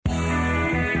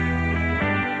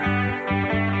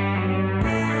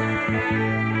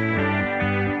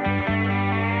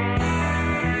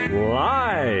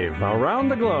around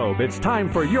the globe, it's time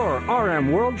for your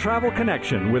RM World Travel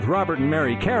Connection with Robert and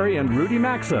Mary Carey and Rudy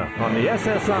Maxa on the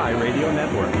SSI Radio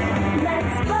Network.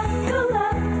 Let's buckle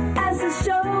up as the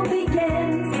show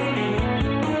begins.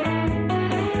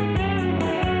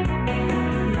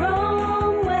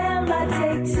 Rome, well, I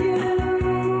take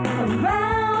you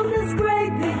around this great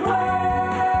big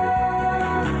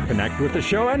world. Connect with the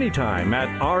show anytime at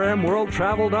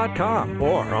rmworldtravel.com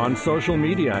or on social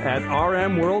media at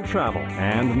RMWorldTravel.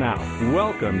 And now,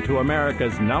 welcome to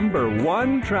America's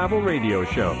 #1 travel radio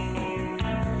show.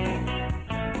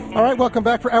 All right, welcome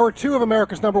back for Hour 2 of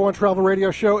America's #1 travel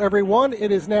radio show, everyone.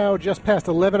 It is now just past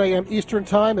 11 a.m. Eastern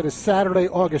Time. It is Saturday,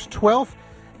 August 12th.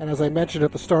 And as I mentioned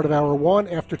at the start of Hour 1,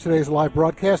 after today's live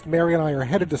broadcast, Mary and I are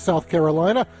headed to South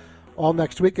Carolina. All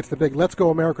next week, it's the big Let's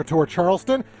Go America Tour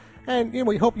Charleston. And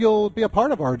we hope you'll be a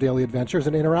part of our daily adventures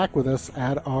and interact with us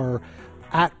at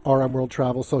RM World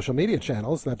Travel social media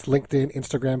channels. That's LinkedIn,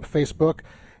 Instagram, Facebook,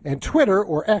 and Twitter,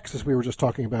 or X, as we were just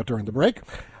talking about during the break.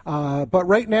 But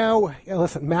right now,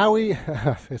 listen, Maui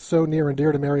is so near and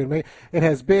dear to Mary and me. It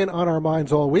has been on our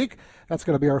minds all week. That's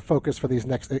going to be our focus for these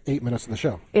next 8 minutes of the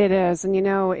show. It is. And,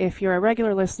 if you're a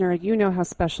regular listener, you know how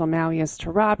special Maui is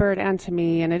to Robert and to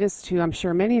me. And it is to, I'm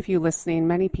sure, many of you listening,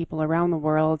 many people around the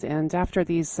world. And after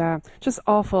these just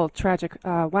awful, tragic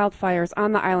wildfires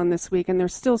on the island this week, and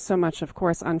there's still so much, of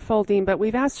course, unfolding. But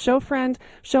we've asked show friend,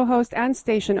 show host, and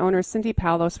station owner Cindy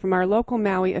Paulos from our local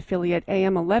Maui affiliate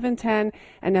AM 1110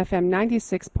 and FM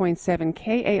 96.7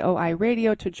 KAOI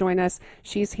radio to join us.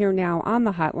 She's here now on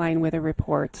the hotline with a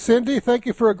report. Cindy, thank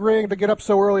you for agreeing to get up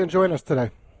so early and join us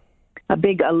today. A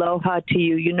big aloha to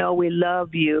you. We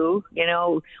love you.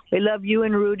 We love you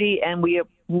and Rudy, and we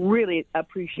really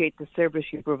appreciate the service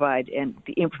you provide, and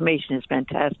the information is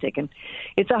fantastic. And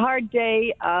it's a hard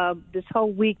day. This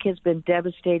whole week has been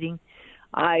devastating.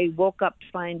 I woke up to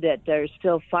find that there's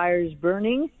still fires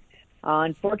burning.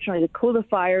 Unfortunately, the Kula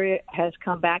fire has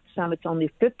come back some. It's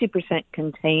only 50%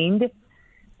 contained.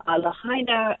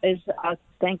 Lahaina is,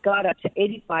 thank God, up to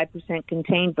 85%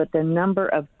 contained, but the number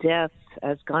of deaths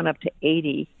has gone up to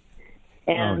 80.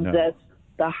 And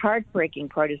the heartbreaking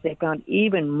part is they found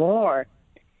even more,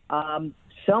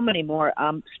 so many more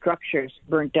structures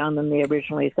burnt down than they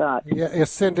originally thought. Yeah,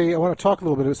 Cindy, I want to talk a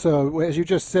little bit. So, as you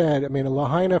just said,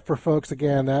 Lahaina, for folks,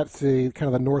 again, that's the kind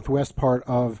of the northwest part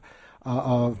of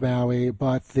Maui,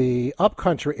 but the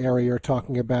upcountry area you're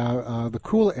talking about, the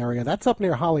Kula area, that's up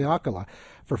near Haleakala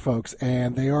for folks,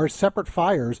 and they are separate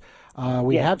fires.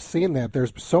 We have seen that.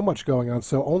 There's so much going on,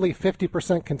 so only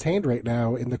 50% contained right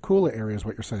now in the Kula area is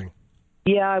what you're saying.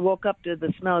 Yeah, I woke up to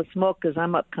the smell of smoke because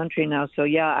I'm up country now, so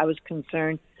I was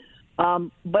concerned.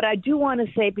 But I do want to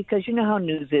say, because you know how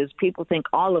news is, people think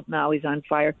all of Maui's on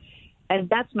fire, and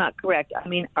that's not correct.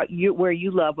 Where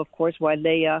you love, of course,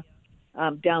 Wailea,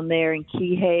 down there in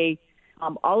Kihei,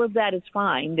 all of that is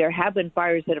fine. There have been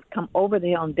fires that have come over the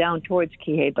hill and down towards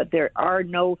Kihei, but there are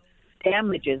no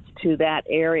damages to that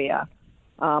area.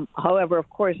 However, of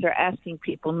course, they're asking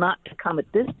people not to come at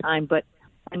this time, but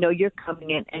I know you're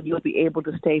coming in and you'll be able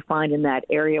to stay fine in that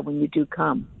area when you do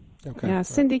come. Okay. Yeah,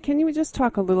 Cindy, can you just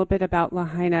talk a little bit about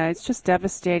Lahaina? It's just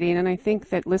devastating, and I think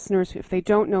that listeners, if they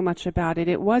don't know much about it,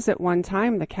 it was at one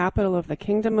time the capital of the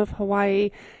Kingdom of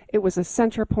Hawaii. It was a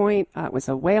center point. It was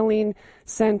a whaling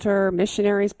center.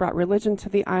 Missionaries brought religion to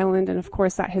the island, and of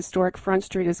course that historic Front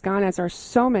Street is gone, as are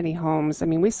so many homes.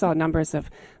 We saw numbers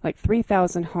of like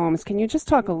 3,000 homes. Can you just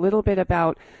talk a little bit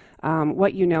about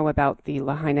what you know about the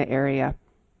Lahaina area?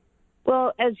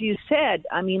 Well, as you said,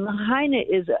 Lahaina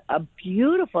is a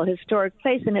beautiful historic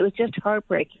place, and it was just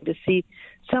heartbreaking to see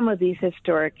some of these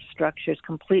historic structures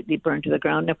completely burned to the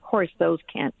ground. And, of course, those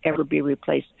can't ever be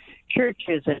replaced.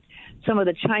 Churches and some of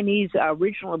the Chinese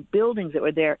original buildings that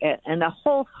were there, and the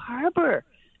whole harbor,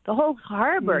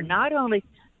 not only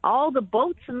all the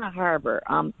boats in the harbor,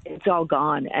 it's all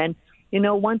gone. And,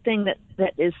 one thing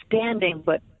that is standing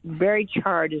but very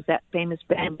charred is that famous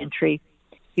banyan tree.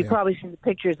 You've probably seen the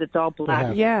pictures. It's all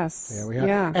black. Yes. Yeah, we have.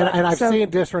 Yeah. And I've seen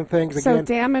different things. Again, so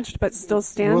damaged but still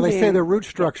standing. Well, they say the root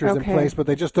structure's in place, but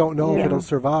they just don't know if it'll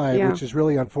survive, which is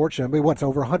really unfortunate. It's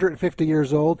over 150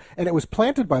 years old, and it was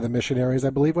planted by the missionaries, I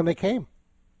believe, when they came.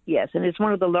 Yes, and it's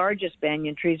one of the largest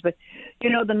banyan trees. But,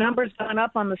 the number's gone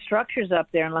up on the structures up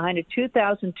there in Lahaina.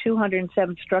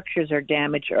 2,207 structures are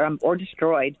damaged or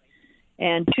destroyed,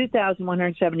 and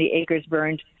 2,170 acres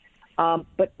burned.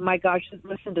 But my gosh,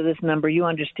 listen to this number. You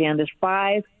understand this.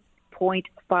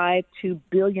 $5.52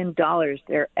 billion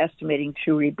they're estimating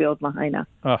to rebuild Lahaina.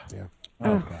 Oh. Yeah.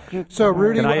 So,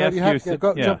 Rudy,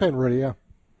 jump in, Rudy, yeah.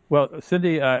 Well,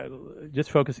 Cindy,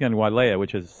 just focusing on Wailea,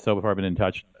 which has so far been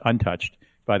untouched,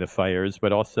 by the fires,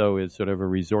 but also is sort of a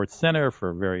resort center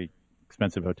for very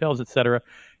expensive hotels, et cetera.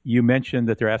 You mentioned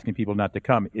that they're asking people not to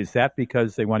come. Is that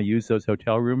because they want to use those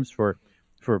hotel rooms for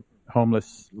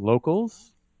homeless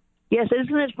locals? Yes,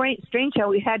 isn't it strange how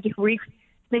we had to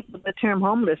rethink of the term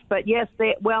homeless? But yes,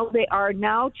 they are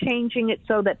now changing it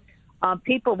so that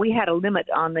we had a limit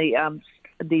on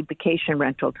the vacation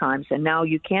rental times, and now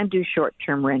you can do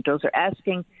short-term rentals. They're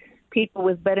asking people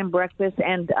with bed and breakfast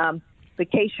and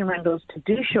vacation rentals to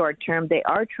do short-term. They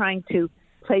are trying to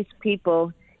place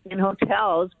people in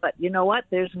hotels, but you know what?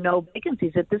 There's no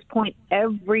vacancies. At this point,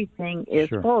 everything is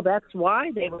full. That's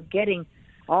why they were getting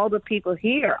all the people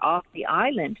here off the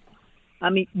island. I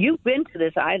mean, you've been to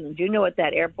this island. You know what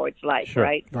that airport's like,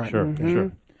 right? Sure.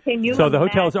 Can you so the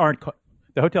hotels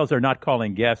are not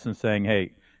calling guests and saying,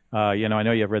 hey, I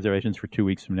know you have reservations for 2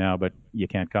 weeks from now, but you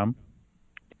can't come?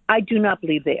 I do not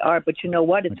believe they are, but you know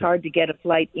what? It's hard to get a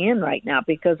flight in right now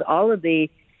because all of the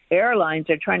airlines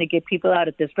are trying to get people out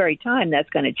at this very time. That's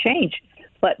going to change.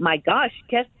 But my gosh,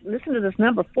 listen to this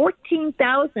number,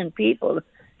 14,000 people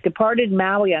departed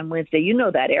Maui on Wednesday. You know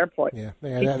that airport. Yeah,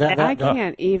 I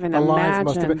can't even imagine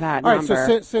that All number. right,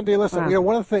 so Cindy, listen,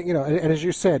 one of the things, and as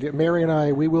you said, Mary and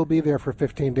I, we will be there for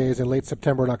 15 days in late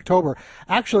September and October.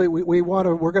 Actually,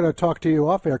 we're going to talk to you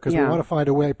off air because we want to find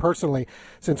a way personally,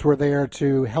 since we're there,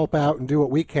 to help out and do what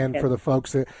we can for the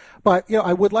folks. But,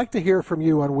 I would like to hear from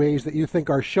you on ways that you think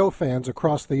our show fans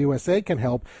across the USA can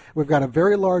help. We've got a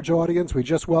very large audience. We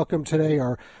just welcomed today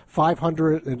our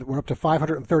 500, and we're up to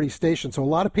 530 stations, so a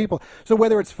lot of people. So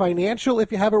whether it's financial, if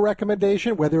you have a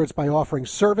recommendation, whether it's by offering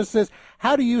services,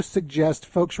 how do you suggest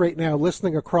folks right now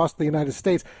listening across the United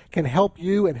States can help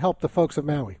you and help the folks of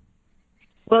Maui?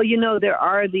 Well, there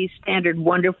are these standard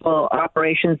wonderful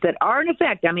operations that are in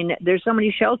effect. I mean, there's so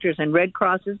many shelters and Red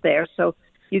Cross is there, so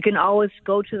you can always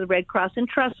go to the Red Cross and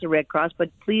trust the Red Cross, but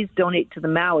please donate to the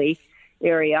Maui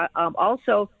area.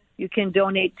 Also, you can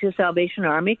donate to Salvation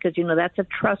Army because, that's a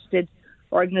trusted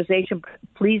organization.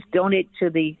 Please donate to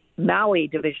the Maui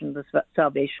division of the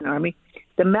Salvation Army.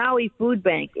 The Maui Food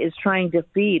Bank is trying to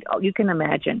feed. You can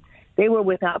imagine. They were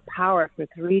without power for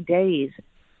 3 days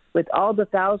with all the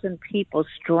 1,000 people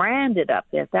stranded up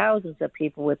there, thousands of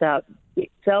people without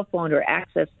cell phone or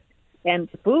access. And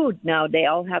food, now they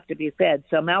all have to be fed.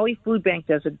 So Maui Food Bank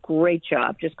does a great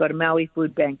job. Just go to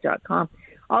MauiFoodBank.com.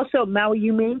 Also, Maui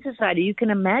Humane Society, you can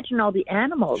imagine all the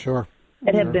animals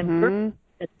that have been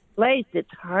displaced.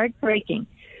 It's heartbreaking.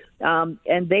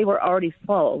 And they were already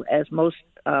full, as most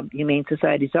humane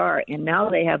societies are. And now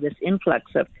they have this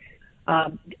influx of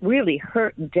really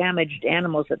hurt and damaged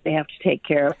animals that they have to take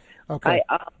care of. Okay.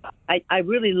 I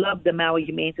really love the Maui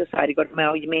Humane Society. Go to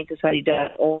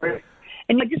MauiHumaneSociety.org.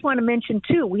 And I just want to mention,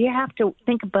 too, we have to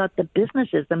think about the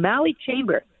businesses. The Maui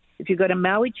Chamber, if you go to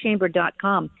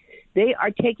MauiChamber.com, they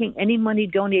are taking any money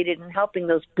donated and helping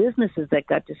those businesses that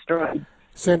got destroyed.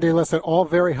 Cindy, listen, all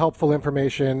very helpful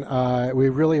information. We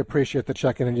really appreciate the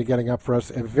check-in and you getting up for us.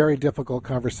 A very difficult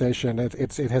conversation.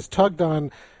 It has tugged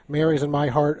on Mary's and my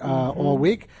heart all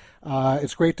week.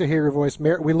 It's great to hear your voice.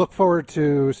 Mary, we look forward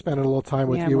to spending a little time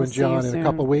with you and John in a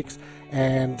couple of weeks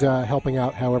and helping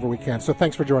out however we can. So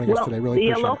thanks for joining us today. Really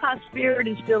appreciate it. The Aloha spirit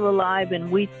is still alive, and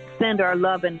we send our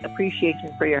love and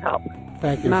appreciation for your help.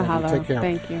 Thank you. Mahalo. Cindy. Take care.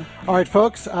 Thank you. All right,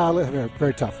 folks. Very,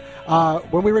 very tough.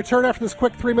 When we return after this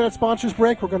quick 3-minute sponsors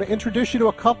break, we're going to introduce you to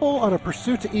a couple on a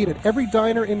pursuit to eat at every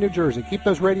diner in New Jersey. Keep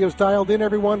those radios dialed in,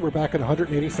 everyone. We're back in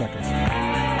 180 seconds.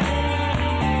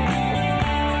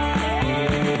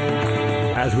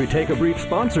 As we take a brief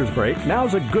sponsors break,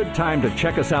 now's a good time to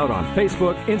check us out on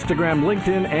Facebook, Instagram,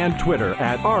 LinkedIn, and Twitter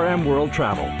at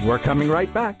RMWorldTravel. We're coming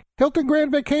right back. Hilton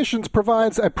Grand Vacations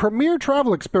provides a premier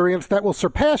travel experience that will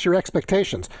surpass your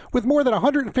expectations. With more than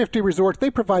 150 resorts, they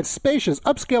provide spacious,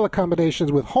 upscale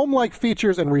accommodations with home-like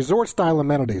features and resort-style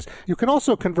amenities. You can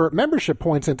also convert membership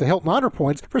points into Hilton Honor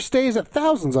Points for stays at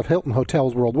thousands of Hilton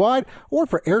hotels worldwide, or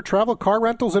for air travel, car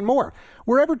rentals, and more.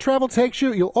 Wherever travel takes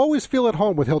you, you'll always feel at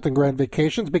home with Hilton Grand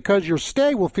Vacations because your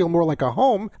stay will feel more like a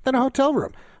home than a hotel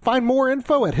room. Find more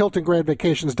info at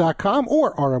HiltonGrandVacations.com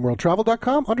or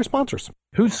RMWorldTravel.com under sponsors.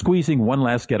 Who's squeezing one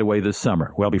last getaway this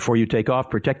summer? Well, before you take off,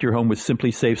 protect your home with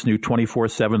Simply Safe's new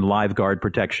 24/7 Live Guard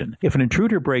protection. If an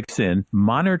intruder breaks in,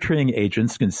 monitoring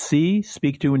agents can see,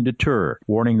 speak to, and deter,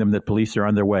 warning them that police are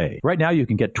on their way. Right now, you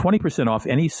can get 20% off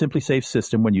any Simply Safe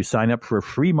system when you sign up for a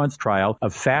free month's trial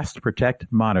of Fast Protect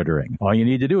monitoring. All you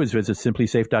need to do is visit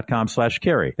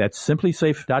simplysafe.com/carry. That's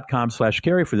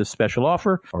simplysafe.com/carry for this special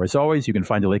offer. Or as always, you can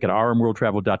find a link at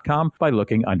rmworldtravel.com by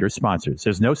looking under sponsors.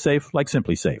 There's no safe like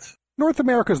Simply Safe. North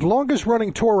America's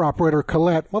longest-running tour operator,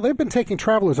 Colette, well, they've been taking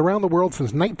travelers around the world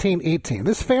since 1918.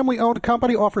 This family-owned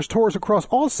company offers tours across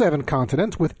all 7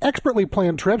 continents with expertly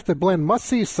planned trips that blend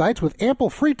must-see sites with ample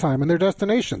free time in their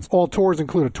destinations. All tours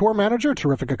include a tour manager,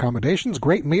 terrific accommodations,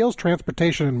 great meals,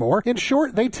 transportation, and more. In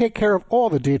short, they take care of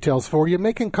all the details for you,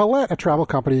 making Colette a travel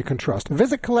company you can trust.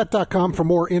 Visit Colette.com for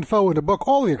more info and to book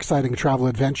all the exciting travel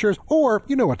adventures. Or,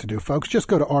 you know what to do, folks. Just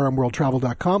go to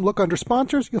RMWorldTravel.com, look under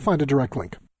sponsors, you'll find a direct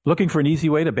link. Looking for an easy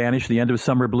way to banish the end of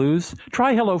summer blues?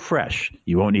 Try HelloFresh.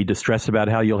 You won't need to stress about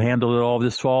how you'll handle it all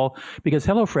this fall because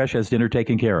HelloFresh has dinner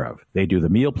taken care of. They do the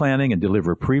meal planning and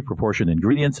deliver pre-proportioned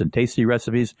ingredients and tasty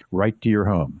recipes right to your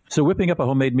home. So whipping up a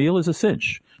homemade meal is a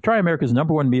cinch. Try America's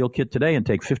 #1 meal kit today and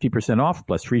take 50% off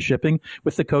plus free shipping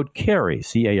with the code CAREY,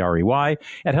 C-A-R-E-Y,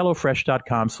 at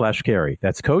HelloFresh.com/Carey.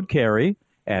 That's code CAREY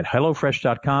at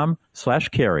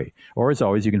HelloFresh.com/Carey. Or as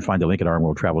always, you can find the link at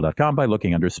RMWorldTravel.com by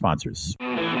looking under sponsors.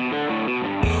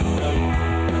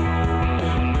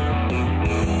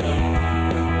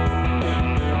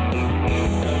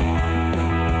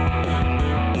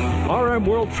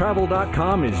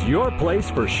 RMWorldTravel.com is your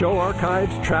place for show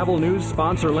archives, travel news,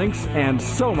 sponsor links, and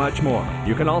so much more.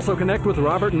 You can also connect with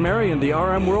Robert and Mary and the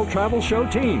RM World Travel Show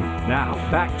team. Now,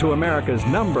 back to America's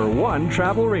 #1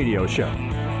 travel radio show.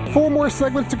 4 more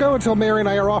segments to go until Mary and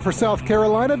I are off for South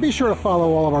Carolina. Be sure to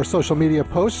follow all of our social media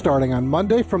posts starting on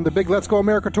Monday from the big Let's Go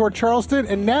America Tour Charleston.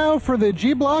 And now for the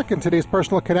G Block and today's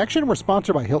personal connection. We're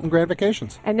sponsored by Hilton Grand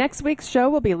Vacations. And next week's show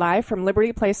will be live from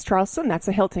Liberty Place, Charleston. That's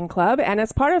a Hilton club. And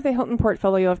as part of the Hilton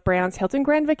portfolio of brands, Hilton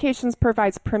Grand Vacations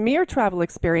provides premier travel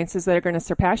experiences that are going to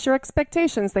surpass your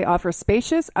expectations. They offer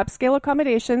spacious, upscale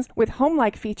accommodations with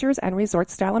home-like features and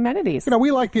resort-style amenities. You know,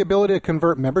 we like the ability to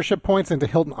convert membership points into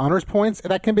Hilton Honors points,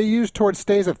 and that can be used towards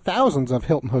stays at thousands of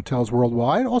Hilton hotels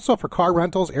worldwide, also for car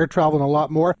rentals, air travel, and a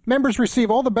lot more. Members receive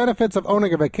all the benefits of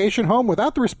owning a vacation home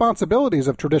without the responsibilities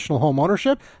of traditional home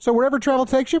ownership. So wherever travel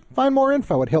takes you, find more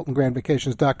info at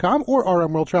HiltonGrandVacations.com or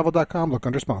RMWorldTravel.com. Look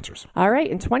under sponsors. All right.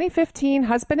 In 2015,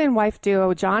 husband and wife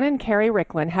duo John and Carey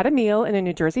Ricklin had a meal in a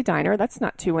New Jersey diner. That's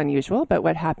not too unusual, but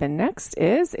what happened next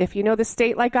is, if you know the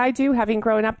state like I do, having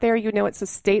grown up there, you know it's a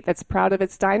state that's proud of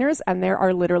its diners, and there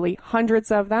are literally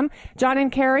hundreds of them. John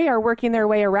and Carey are working their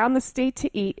way around the state to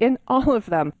eat in all of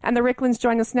them. And the Ricklins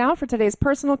join us now for today's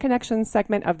Personal Connection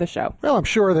segment of the show. Well, I'm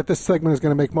sure that this segment is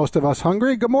going to make most of us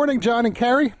hungry. Good morning, John and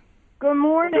Carey. Good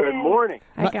morning. Good morning.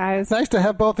 Hi, guys. Nice to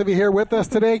have both of you here with us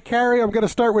today. Carey, I'm going to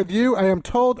start with you. I am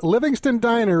told Livingston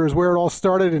Diner is where it all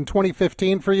started in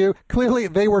 2015 for you. Clearly,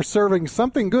 they were serving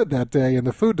something good that day in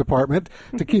the food department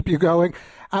to keep you going.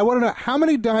 I want to know, how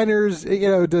many diners,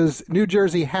 does New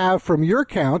Jersey have from your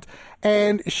count?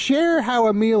 And share how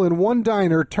a meal in one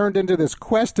diner turned into this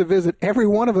quest to visit every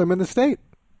one of them in the state.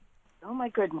 Oh, my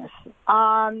goodness.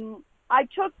 I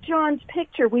took John's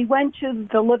picture. We went to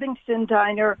the Livingston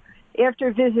Diner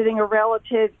after visiting a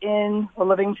relative in a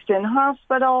Livingston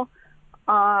hospital,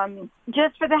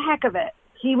 just for the heck of it.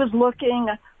 He was looking.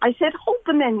 I said, hold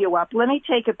the menu up. Let me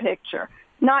take a picture,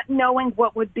 not knowing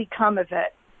what would become of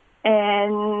it.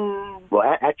 And well,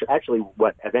 actually,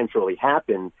 what eventually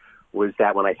happened was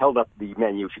that when I held up the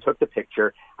menu, she took the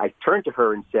picture. I turned to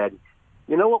her and said,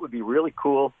 you know what would be really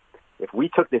cool? If we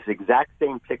took this exact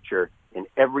same picture in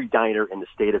every diner in the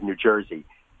state of New Jersey.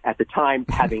 At the time,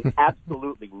 having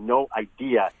absolutely no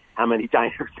idea how many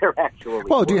diners there actually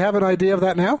were. Do you have an idea of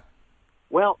that now?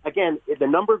 Well, again, the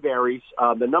number varies.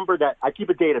 The number that I keep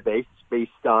a database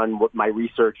based on what my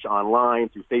research online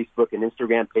through Facebook and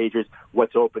Instagram pages,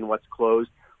 what's open, what's closed.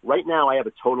 Right now, I have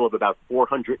a total of about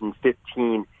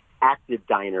 415 active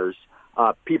diners.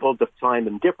 People define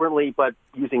them differently, but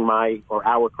using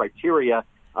our criteria,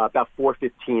 about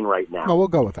 415 right now. Oh, we'll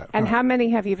go with that. And how many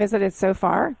have you visited so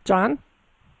far, John?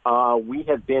 We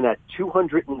have been at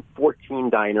 214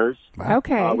 diners.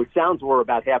 Okay. Which sounds we're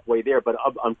about halfway there, but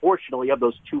unfortunately, of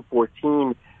those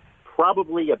 214,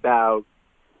 probably about,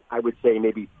 I would say,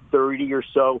 maybe 30 or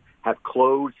so have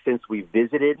closed since we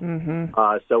visited.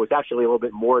 Mm-hmm. So it's actually a little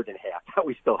bit more than half that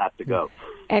we still have to go.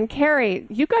 And Carey,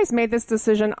 you guys made this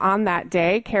decision on that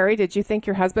day. Carey, did you think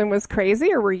your husband was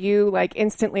crazy, or were you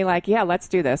instantly yeah, let's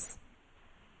do this?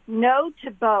 No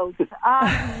to both.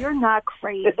 You're not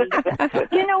crazy.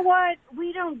 You know what?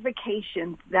 We don't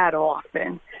vacation that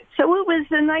often. So it was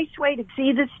a nice way to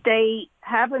see the state,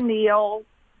 have a meal,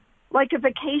 like a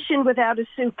vacation without a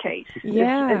suitcase.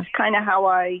 Yeah. It's kind of how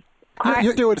I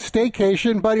You're doing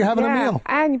staycation, but you're having a meal.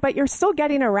 But you're still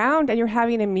getting around and you're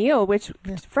having a meal, which,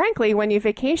 frankly, when you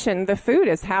vacation, the food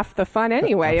is half the fun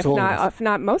anyway, if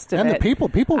not most of it. And the people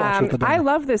watch with the I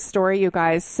love this story, you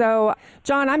guys. So,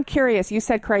 John, I'm curious. You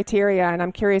said criteria, and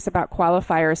I'm curious about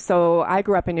qualifiers. So I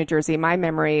grew up in New Jersey. My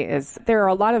memory is there are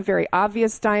a lot of very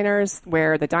obvious diners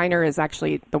where the diner is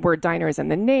actually, the word diner is in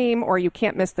the name, or you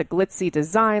can't miss the glitzy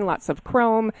design, lots of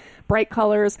chrome, bright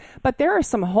colors. But there are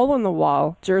some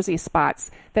hole-in-the-wall Jersey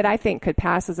spots that I think could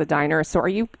pass as a diner. So are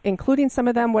you including some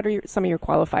of them? What are some of your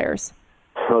qualifiers?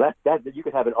 Well, that you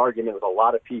could have an argument with a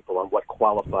lot of people on what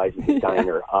qualifies as a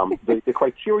diner. The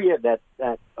criteria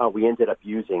that we ended up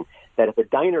using, that if a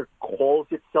diner calls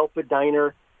itself a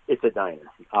diner, it's a diner.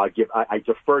 I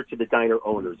defer to the diner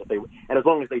owners, and as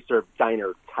long as they serve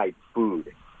diner-type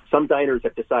food. Some diners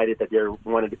have decided that they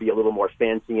wanted to be a little more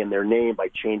fancy in their name by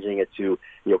changing it to,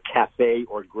 cafe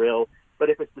or grill. But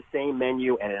if it's the same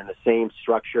menu and in the same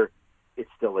structure, it's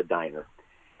still a diner.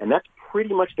 And that's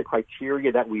pretty much the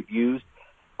criteria that we've used.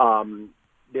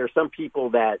 There are some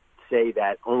people that say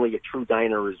that only a true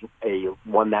diner is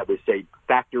one that was, say,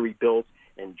 factory built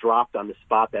and dropped on the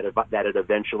spot that it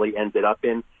eventually ended up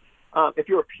in. If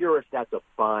you're a purist, that's a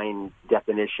fine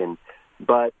definition.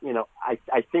 But,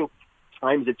 I think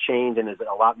times have changed and there's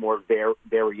a lot more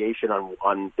variation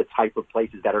on the type of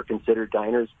places that are considered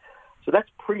diners. So that's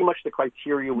pretty much the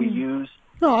criteria we use.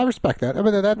 No, I respect that. I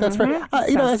mean, that's fair.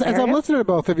 As I'm listening to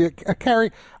both of you,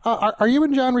 Carey, are you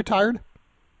and John retired?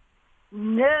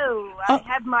 No, I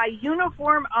have my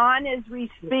uniform on as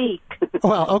we speak.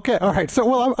 Well, okay, all right.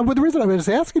 So, the reason I'm just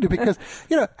asking you because,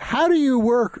 how do you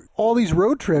work all these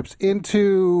road trips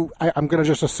into, I'm going to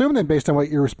just assume then based on what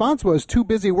your response was, 2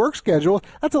 busy work schedules.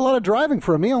 That's a lot of driving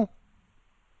for a meal.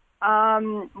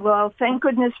 Well, thank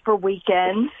goodness for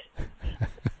weekends.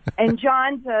 And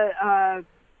John's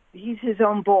he's his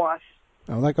own boss.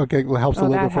 Oh, helps a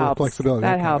little bit for the flexibility.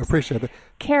 That helps. I appreciate it.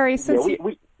 Carey, since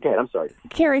Go ahead, I'm sorry.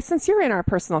 Carey, since you're in our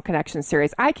Personal Connection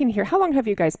series, I can hear, how long have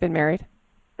you guys been married?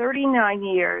 39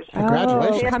 years.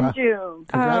 Congratulations. In June.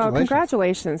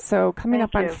 Congratulations. So coming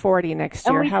up on 40 next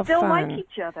year. And we How still fun. like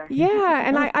each other. Yeah,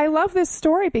 and I love this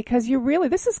story because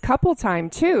this is couple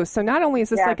time too. So not only is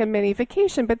this like a mini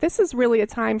vacation, but this is really a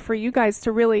time for you guys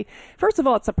to really, first of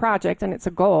all, it's a project and it's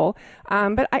a goal.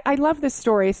 But I love this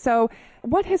story. So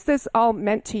what has this all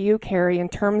meant to you, Carey, in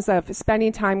terms of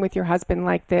spending time with your husband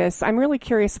like this? I'm really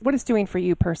curious what it's doing for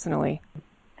you personally.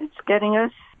 It's getting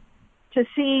us to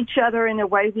see each other in a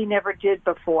way we never did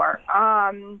before.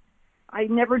 I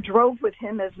never drove with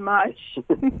him as much,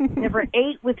 never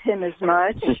ate with him as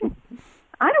much.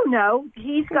 I don't know.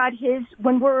 He's got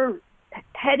when we're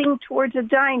heading towards a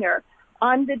diner,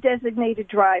 I'm the designated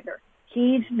driver.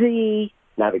 He's the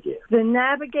navigator. The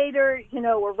navigator,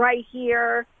 we're right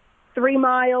here, 3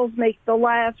 miles, make the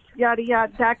left, yada,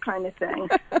 yada, that kind of thing.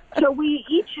 So we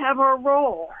each have our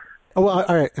role. Oh, well,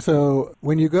 all right. So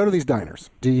when you go to these diners,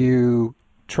 do you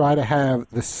try to have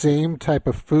the same type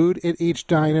of food at each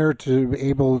diner to be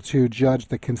able to judge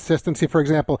the consistency? For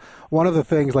example, one of the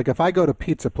things, like if I go to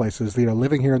pizza places,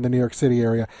 living here in the New York City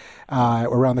area,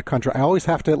 around the country, I always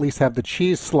have to at least have the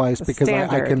cheese slice because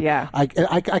I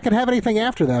can have anything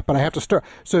after that, but I have to start.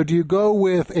 So do you go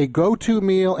with a go-to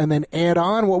meal and then add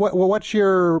on? What's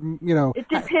your, It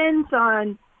depends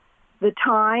on the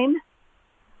time.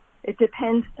 It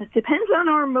depends on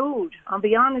our mood. I'll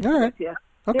be honest with you.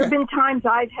 Okay. There have been times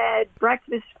I've had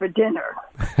breakfast for dinner.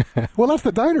 Well, that's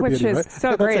the diner beauty, right? Which is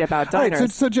so great about diners.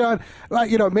 Right, so John,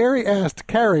 Mary asked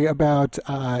Carey about,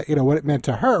 what it meant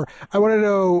to her. I want to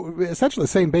know essentially the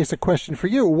same basic question for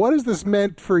you. What has this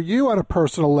meant for you on a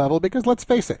personal level? Because let's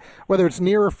face it, whether it's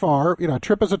near or far, a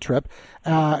trip is a trip,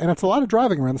 and it's a lot of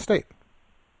driving around the state.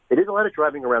 It is a lot of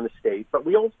driving around the state, but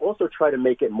we also try to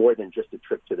make it more than just a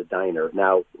trip to the diner.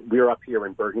 Now, we're up here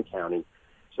in Bergen County.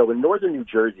 So in northern New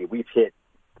Jersey, we've hit,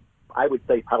 I would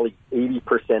say, probably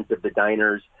 80% of the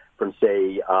diners from,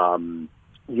 say,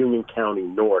 Union County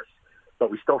north.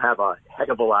 But we still have a heck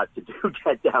of a lot to do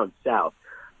get down south.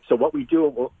 So what we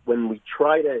do when we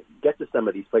try to get to some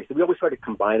of these places, we always try to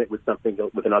combine it with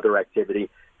with another activity,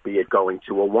 be it going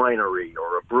to a winery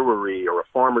or a brewery or a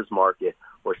farmer's market,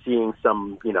 or seeing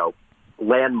some,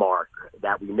 landmark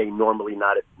that we may normally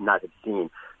not have seen.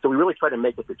 So we really try to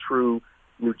make it the true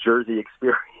New Jersey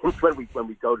experience when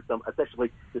we go to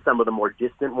especially to some of the more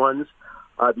distant ones.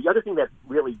 The other thing that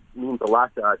really means a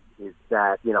lot to us is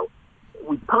that,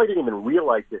 we probably didn't even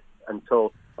realize this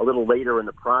until a little later in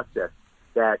the process,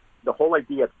 that the whole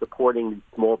idea of supporting these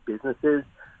small businesses,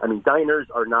 diners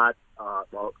are not,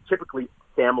 typically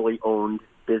family-owned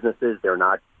businesses. They're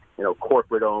not,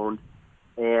 corporate-owned.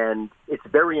 and it's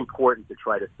very important to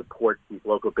try to support these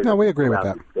local businesses. No, we agree with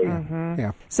that.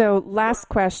 Yeah. So last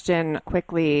question,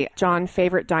 quickly. John,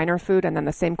 favorite diner food? And then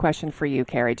the same question for you,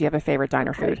 Carey. Do you have a favorite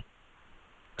diner food?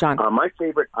 John? My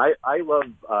favorite, I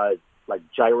love like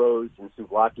gyros and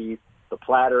souvlaki's, the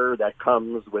platter that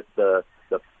comes with the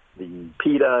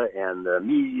pita and the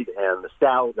meat and the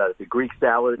salad, the Greek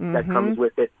salad that comes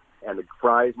with it, and the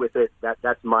fries with it.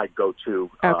 That's my go-to.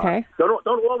 Okay.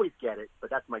 Don't always get it, but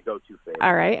that's my go-to favorite.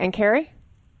 All right. And Carey?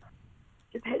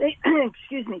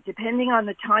 Depending on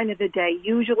the time of the day,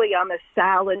 usually I'm a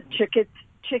salad,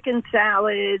 chicken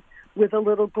salad with a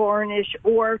little garnish,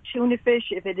 or tuna fish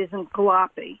if it isn't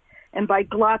gloppy. And by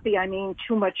gloppy, I mean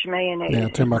too much mayonnaise. Yeah,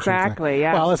 too much. Exactly,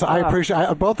 yeah. Well, listen, I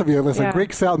appreciate both of you. Listen, Yeah.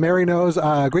 Greek salad, Mary knows,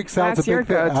 Greek salad's That's a your big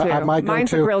thing. go-to. My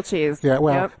Mine's go-to. a grilled cheese. Yeah,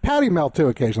 well, Yep. patty melt too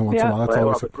occasionally once in a while. That's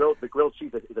always the grilled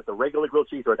cheese, is it the regular grilled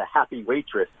cheese or the happy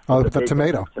waitress? with the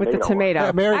tomato. With the tomato.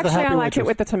 Yeah, Mary's the Actually, happy I like waitress. it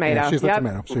with the tomato. Yeah, she's the Yep.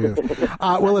 tomato. She is.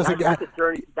 Well, listen.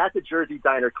 That's a Jersey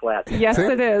diner class. Yes,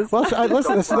 it is. Well,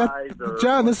 listen,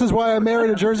 John, this is why I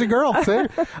married a Jersey girl. See?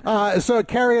 So,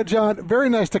 Carey and John, very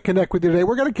nice to connect with you today.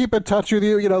 We're going to keep in touch with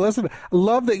you. Listen,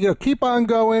 love that. Keep on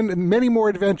going. Many more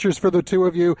adventures for the two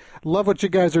of you. Love what you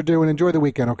guys are doing. Enjoy the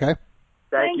weekend, okay?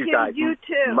 Thank you, guys. You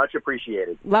too. Much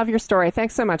appreciated. Love your story.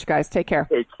 Thanks so much, guys. Take care.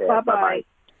 Take care. Bye-bye. Bye-bye.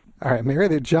 All right, Mary,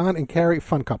 the John and Carey,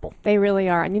 fun couple. They really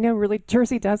are. And, really,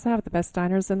 Jersey does have the best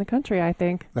diners in the country, I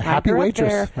think. The happy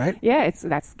waitress, right? Yeah,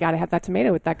 that's got to have that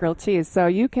tomato with that grilled cheese. So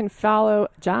you can follow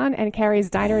John and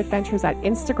Carey's Diner Adventures at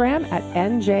Instagram at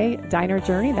NJ Diner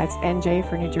Journey. That's NJ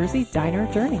for New Jersey,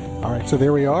 Diner Journey. All right, so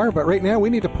there we are. But right now, we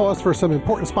need to pause for some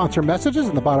important sponsor messages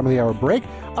in the bottom of the hour break.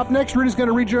 Up next, Rudy's going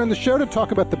to rejoin the show to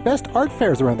talk about the best art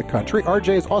fairs around the country.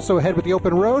 RJ is also ahead with the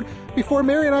open road. Before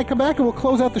Mary and I come back, and we'll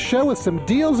close out the show with some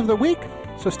deals of the week.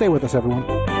 So stay with us, everyone.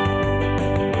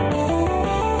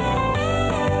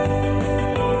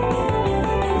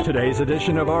 Today's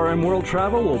edition of RM World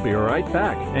Travel will be right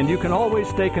back, and you can always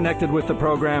stay connected with the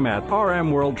program at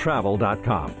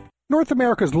rmworldtravel.com. North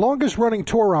America's longest-running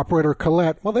tour operator,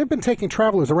 Colette, they've been taking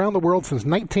travelers around the world since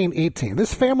 1918.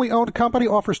 This family-owned company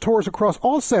offers tours across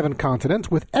all 7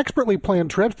 continents with expertly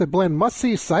planned trips that blend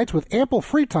must-see sites with ample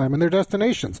free time in their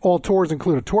destinations. All tours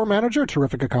include a tour manager,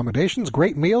 terrific accommodations,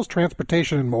 great meals,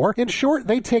 transportation, and more. In short,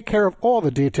 they take care of all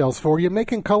the details for you,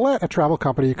 making Colette a travel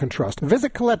company you can trust.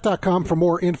 Visit Colette.com for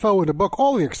more info and to book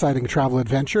all the exciting travel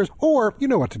adventures. Or, you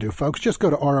know what to do, folks. Just go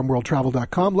to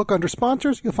RMWorldTravel.com, look under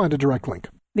sponsors, you'll find a direct link.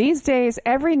 These days,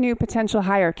 every new potential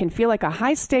hire can feel like a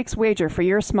high-stakes wager for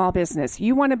your small business.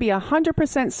 You want to be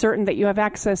 100% certain that you have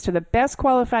access to the best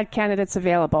qualified candidates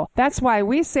available. That's why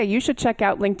we say you should check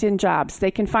out LinkedIn Jobs.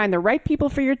 They can find the right people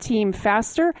for your team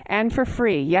faster and for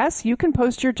free. Yes, you can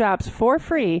post your jobs for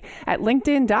free at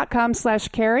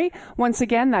linkedin.com/Carey. Once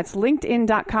again, that's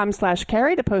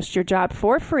linkedin.com/Carey to post your job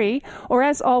for free. Or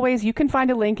as always, you can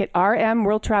find a link at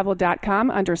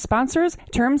rmworldtravel.com under sponsors.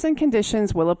 Terms and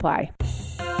conditions will apply.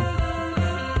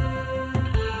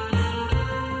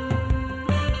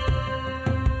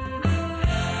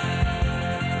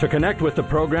 To connect with the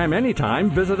program anytime,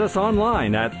 visit us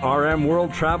online at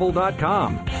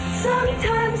rmworldtravel.com.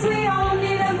 Sometimes we all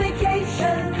need a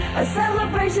vacation, a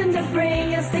celebration to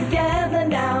bring us together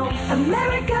now.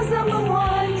 America's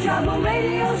 #1 travel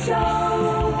radio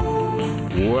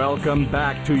show. Welcome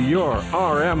back to your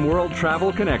RM World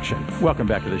Travel Connection. Welcome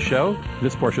back to the show.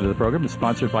 This portion of the program is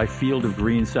sponsored by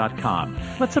fieldofgreens.com.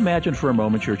 Let's imagine for a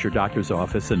moment you're at your doctor's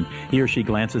office and he or she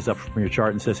glances up from your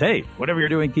chart and says, "Hey, whatever you're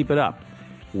doing, keep it up."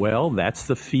 Well, that's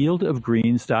the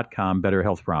fieldofgreens.com Better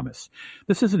Health Promise.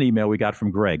 This is an email we got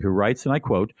from Greg, who writes, and I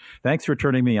quote, "Thanks for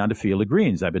turning me on to Field of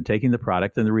Greens. I've been taking the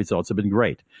product and the results have been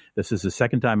great. This is the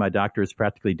second time my doctor has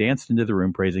practically danced into the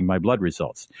room praising my blood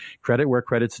results. Credit where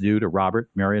credit's due to Robert,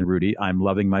 Mary, and Rudy. I'm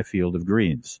loving my Field of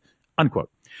Greens." Unquote.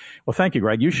 Well, thank you,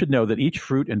 Greg. You should know that each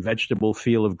fruit and vegetable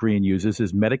Field of Green uses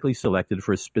is medically selected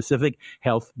for a specific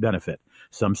health benefit.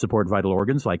 Some support vital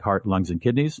organs like heart, lungs, and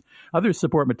kidneys. Others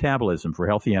support metabolism for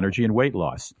healthy energy and weight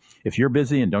loss. If you're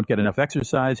busy and don't get enough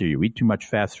exercise or you eat too much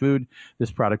fast food,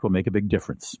 this product will make a big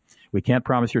difference. We can't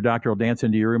promise your doctor will dance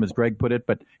into your room, as Greg put it,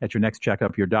 but at your next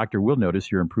checkup, your doctor will notice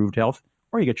your improved health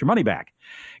or you get your money back.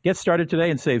 Get started today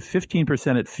and save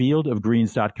 15% at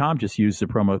fieldofgreens.com. Just use the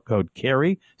promo code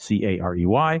Carey,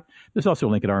 C-A-R-E-Y. There's also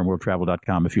a link at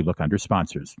rmworldtravel.com if you look under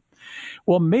sponsors.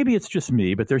 Well, maybe it's just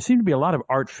me, but there seem to be a lot of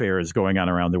art fairs going on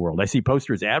around the world. I see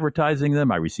posters advertising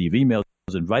them. I receive emails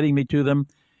inviting me to them.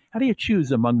 How do you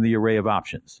choose among the array of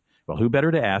options? Well, who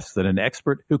better to ask than an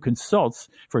expert who consults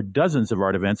for dozens of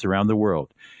art events around the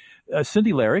world?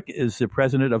 Cindy Larick is the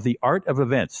president of the Art of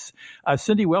Events.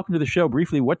 Cindy, welcome to the show.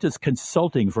 Briefly, what does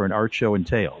consulting for an art show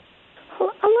entail? Well,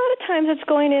 a lot of times it's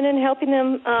going in and helping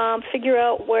them figure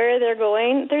out where they're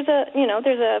going. There's a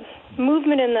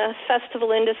movement in the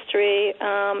festival industry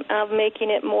of making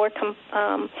it more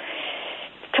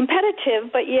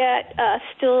competitive, but yet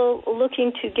still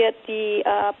looking to get the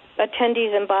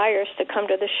attendees and buyers to come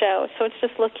to the show. So it's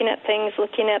just looking at things,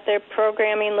 looking at their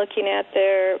programming, looking at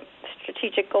their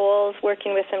strategic goals,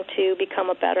 working with them to become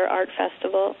a better art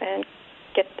festival and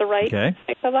get the right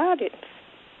type of audience.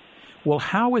 Well,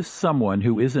 how is someone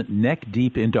who isn't neck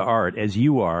deep into art, as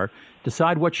you are,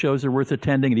 decide what shows are worth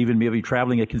attending and even maybe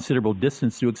traveling a considerable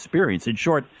distance to experience? In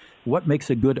short, what makes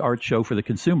a good art show for the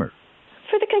consumer?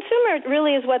 For the consumer, it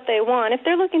really is what they want. If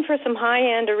they're looking for some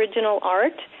high-end original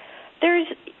art, there's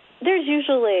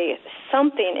usually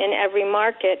something in every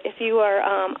market. If you are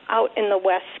out in the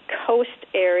West Coast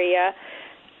area,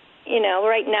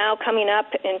 right now coming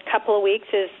up in a couple of weeks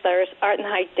there's Art in the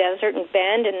High Desert in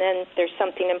Bend, and then there's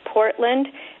something in Portland.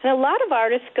 And a lot of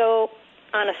artists go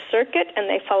on a circuit, and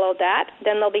they follow that.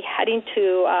 Then they'll be heading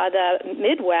to the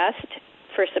Midwest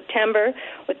for September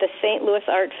with the St. Louis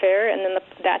Art Fair, and then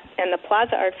the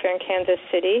Plaza Art Fair in Kansas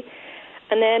City,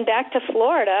 and then back to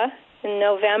Florida in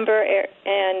November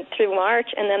and through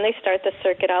March, and then they start the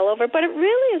circuit all over. But it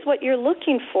really is what you're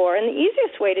looking for, and the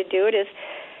easiest way to do it is,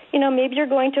 maybe you're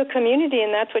going to a community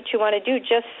and that's what you want to do.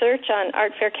 Just search on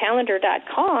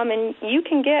artfaircalendar.com, and you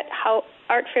can get how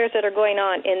art fairs that are going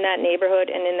on in that neighborhood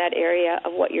and in that area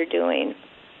of what you're doing.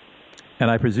 And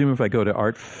I presume if I go to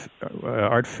Art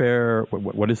Fair,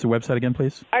 what is the website again,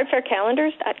 please?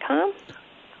 Artfaircalendars.com.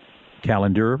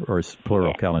 Calendar or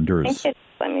plural calendars?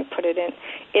 Let me put it in.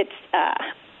 It's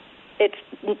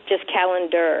just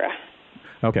calendar.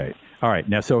 Okay. All right.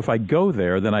 Now, so if I go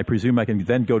there, then I presume I can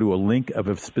then go to a link of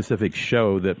a specific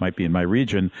show that might be in my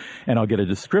region, and I'll get a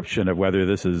description of whether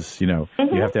this is, you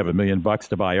have to have $1 million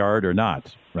to buy art or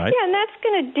not, right? Yeah, and that's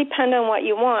going to depend on what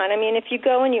you want. I mean, if you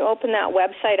go and you open that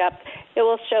website up, it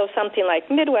will show something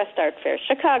like Midwest Art Fairs,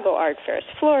 Chicago Art Fairs,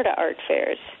 Florida Art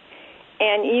Fairs,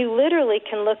 and you literally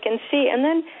can look and see. And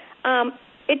then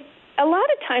a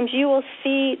lot of times you will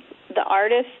see the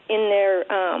artists in their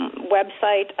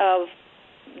website of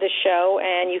the show,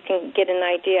 and you can get an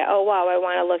idea, oh, wow, I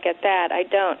want to look at that. I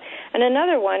don't. And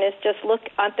another one is just look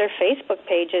at their Facebook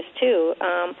pages, too.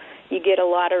 You get a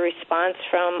lot of response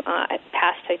from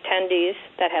past attendees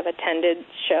that have attended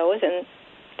shows, and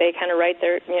they kind of write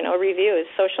their, reviews.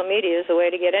 Social media is the way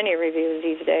to get any reviews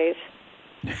these days.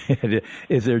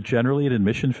 Is there generally an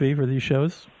admission fee for these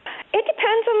shows? It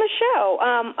depends on the show.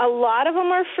 A lot of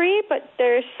them are free, but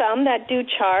there's some that do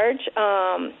charge.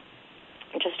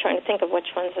 I'm just trying to think of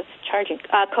which ones it's charging.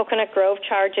 Coconut Grove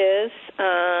charges.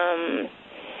 I'm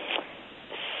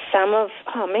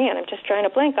just trying to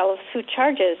blank all of who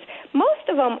charges. Most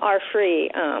of them are free,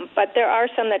 but there are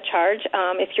some that charge.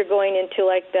 If you're going into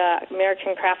like the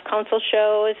American Craft Council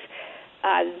shows,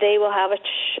 they will have a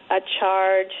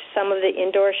charge. Some of the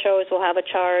indoor shows will have a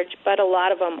charge, but a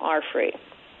lot of them are free.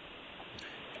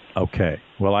 Okay.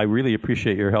 Well, I really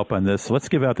appreciate your help on this. Let's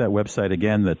give out that website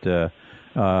again that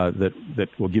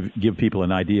will give people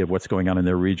an idea of what's going on in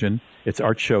their region. It's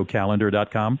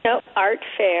artshowcalendar.com. No, Art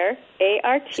Fair,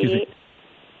 ARTFAIR,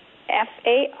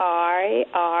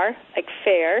 like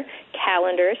fair,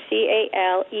 calendar,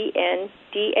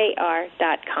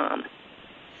 CALENDAR.com.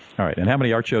 All right. And how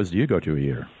many art shows do you go to a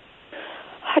year?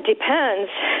 It depends.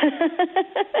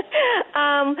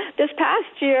 This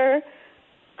past year,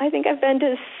 I think I've been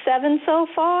to 7 so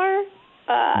far,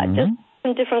 just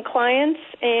from different clients,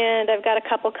 and I've got a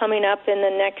couple coming up in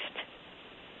the next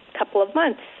couple of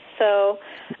months. So,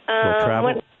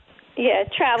 travel?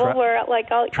 Travel where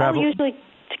I'll usually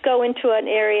go into an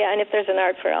area, and if there's an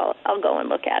art fair, I'll go and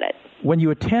look at it. When you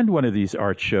attend one of these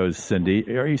art shows, Cindy,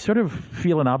 are you sort of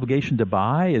feel an obligation to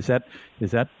buy? Is that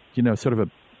sort of a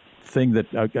thing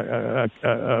that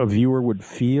a viewer would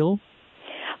feel?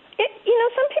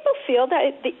 Some people feel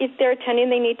that if they're attending,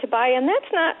 they need to buy, and that's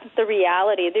not the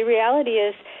reality. The reality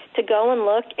is to go and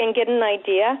look and get an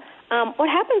idea. What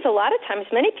happens a lot of times,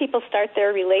 many people start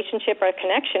their relationship or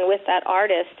connection with that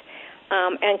artist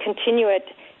and continue it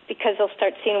because they'll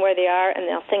start seeing where they are, and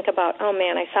they'll think about, oh,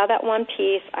 man, I saw that one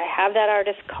piece, I have that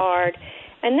artist card,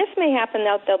 and this may happen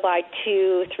that they'll buy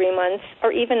 2-3 months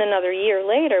or even another year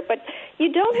later, but you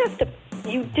do not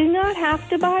have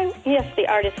to buy. Yes, the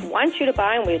artist wants you to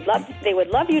buy, and they would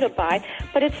love you to buy,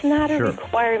 but it's not a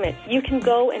requirement. You can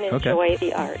go and enjoy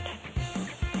the art.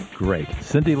 Great.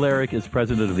 Cindy Larick is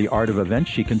president of the Art of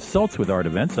Events. She consults with art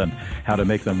events on how to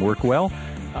make them work well.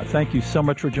 Thank you so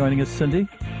much for joining us, Cindy.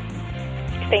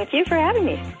 Thank you for having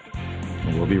me.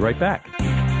 We'll be right back.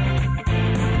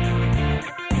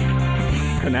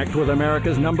 Connect with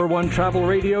America's #1 travel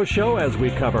radio show as we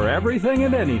cover everything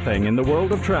and anything in the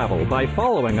world of travel by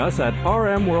following us at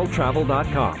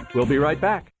RMWorldTravel.com. We'll be right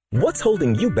back. What's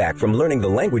holding you back from learning the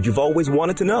language you've always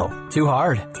wanted to know? Too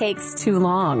hard. Takes too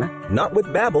long. Not with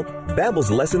Babbel. Babbel's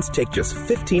lessons take just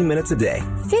 15 minutes a day.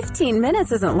 15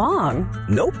 minutes isn't long.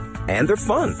 Nope. And they're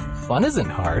fun. Fun isn't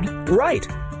hard. Right.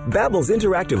 Babbel's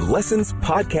interactive lessons,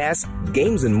 podcasts,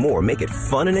 games, and more make it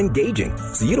fun and engaging,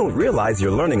 so you don't realize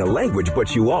you're learning a language,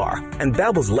 but you are. And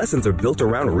Babbel's lessons are built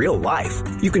around real life.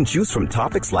 You can choose from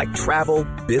topics like travel,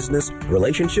 business,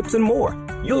 relationships, and more.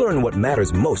 You'll learn what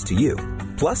matters most to you.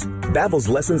 Plus, Babbel's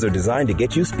lessons are designed to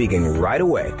get you speaking right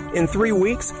away. In 3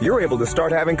 weeks, you're able to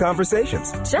start having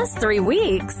conversations. Just 3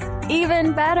 weeks?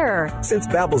 Even better. Since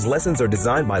Babbel's lessons are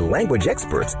designed by language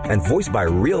experts and voiced by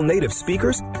real native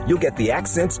speakers, you'll get the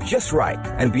accents just right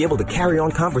and be able to carry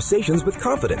on conversations with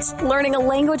confidence. Learning a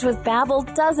language with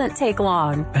Babbel doesn't take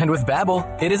long. And with Babbel,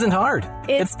 it isn't hard.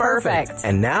 It's perfect.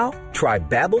 And now, try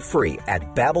Babbel free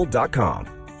at Babbel.com.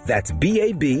 That's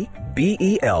Babbel.com.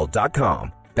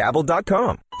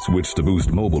 Babbel.com. Switch to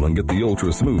Boost Mobile and get the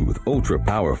ultra-smooth,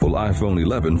 ultra-powerful iPhone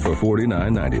 11 for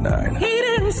 $49.99. He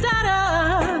didn't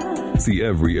stutter. See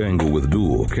every angle with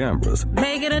dual cameras.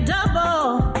 Make it a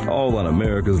double. All on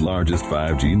America's largest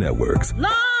 5G networks.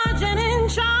 Large and in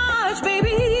charge,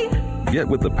 baby. Get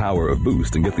with the power of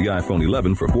Boost and get the iPhone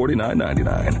 11 for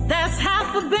 $49.99. That's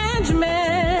half a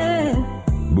Benjamin.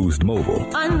 Boost Mobile.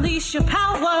 Unleash your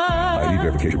power. ID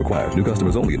verification required. New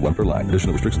customers only and one per line.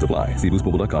 Additional restrictions apply. See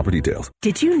boostmobile.com for details.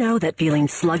 Did you know that feeling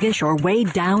sluggish or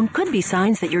weighed down could be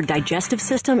signs that your digestive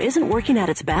system isn't working at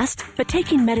its best? But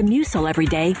taking Metamucil every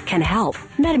day can help.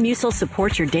 Metamucil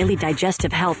supports your daily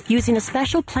digestive health using a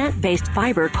special plant-based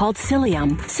fiber called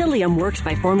psyllium. Psyllium works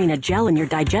by forming a gel in your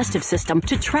digestive system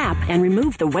to trap and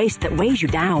remove the waste that weighs you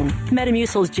down.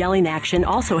 Metamucil's gelling action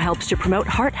also helps to promote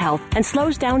heart health and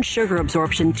slows down sugar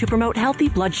absorption to promote healthy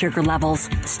blood sugar levels.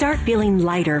 Start feeling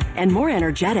lighter and more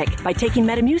energetic by taking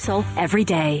Metamucil every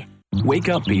day. Wake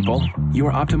up, people. You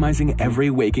are optimizing every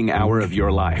waking hour of your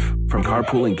life. From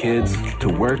carpooling kids, to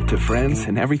work, to friends,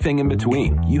 and everything in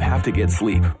between. You have to get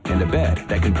sleep, and a bed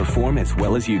that can perform as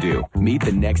well as you do. Meet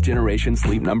the next generation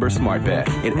Sleep Number Smart Bed.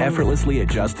 It effortlessly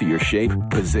adjusts to your shape,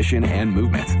 position, and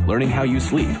movements, learning how you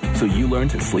sleep, so you learn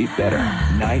to sleep better,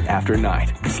 night after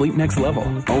night. Sleep next level,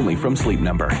 only from Sleep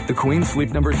Number. The Queen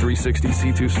Sleep Number 360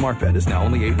 C2 Smart Bed is now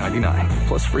only $8.99,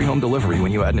 plus free home delivery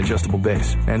when you add an adjustable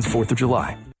base. Ends 4th of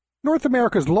July. North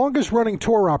America's longest-running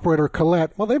tour operator,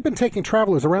 Colette, well, they've been taking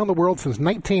travelers around the world since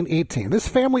 1918. This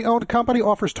family-owned company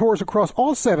offers tours across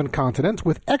all 7 continents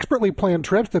with expertly planned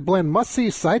trips that blend must-see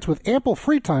sites with ample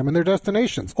free time in their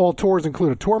destinations. All tours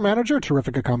include a tour manager,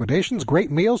 terrific accommodations,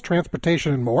 great meals,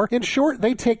 transportation, and more. In short,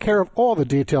 they take care of all the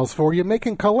details for you,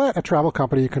 making Colette a travel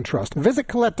company you can trust. Visit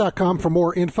Colette.com for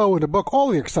more info and to book all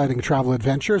the exciting travel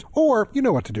adventures. Or, you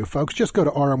know what to do, folks. Just go to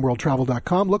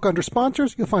RMWorldTravel.com, look under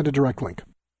sponsors, you'll find a direct link.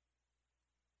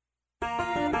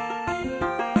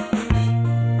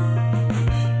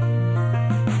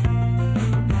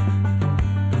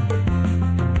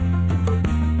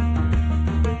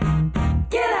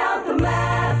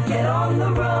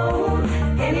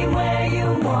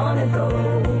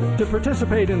 To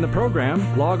participate in the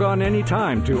program, log on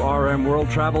anytime to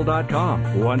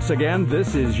RMWorldTravel.com. Once again,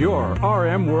 this is your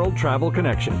RM World Travel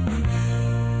Connection.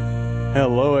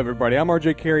 Hello, everybody. I'm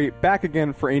RJ Carey, back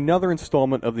again for another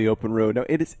installment of The Open Road. Now,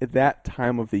 it is that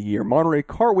time of the year. Monterey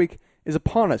Car Week is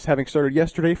upon us, having started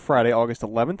yesterday, Friday, August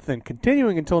 11th, and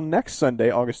continuing until next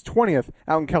Sunday, August 20th,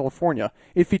 out in California.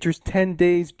 It features 10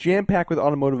 days jam-packed with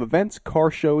automotive events, car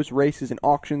shows, races, and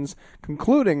auctions,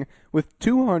 concluding with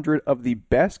 200 of the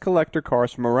best collector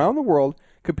cars from around the world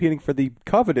competing for the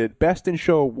coveted Best in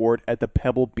Show award at the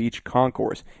Pebble Beach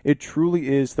Concourse. It truly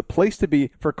is the place to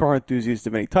be for car enthusiasts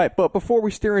of any type. But before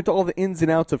we steer into all the ins and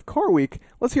outs of Car Week,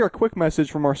 let's hear a quick message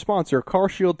from our sponsor,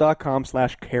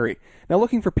 carshield.com/Carey. Now,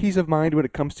 looking for peace of mind when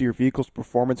it comes to your vehicle's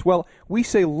performance? Well, we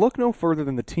say look no further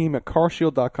than the team at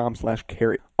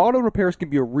carshield.com/Carey. Auto repairs can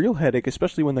be a real headache,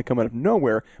 especially when they come out of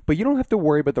nowhere, but you don't have to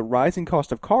worry about the rising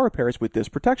cost of car repairs with this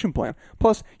protection plan.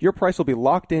 Plus, your price will be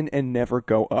locked in and never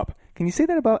go up. Can you say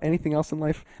that about anything else in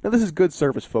life? Now, this is good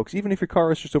service, folks. Even if your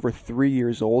car is just over 3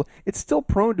 years old, it's still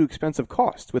prone to expensive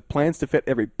costs. With plans to fit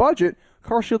every budget,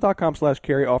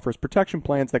 carshield.com/Carey offers protection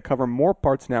plans that cover more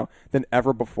parts now than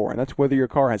ever before. And that's whether your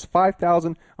car has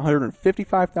 5,000,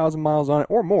 155,000 miles on it,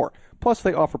 or more. Plus,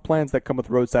 they offer plans that come with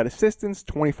roadside assistance,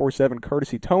 24/7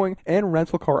 courtesy towing, and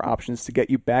rental car options to get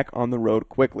you back on the road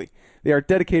quickly. They are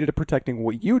dedicated to protecting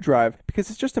what you drive because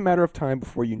it's just a matter of time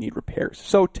before you need repairs.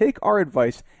 So take our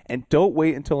advice and don't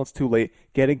wait until it's too late.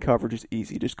 Getting coverage is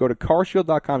easy. Just go to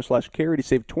carshield.com/carry to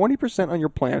save 20% on your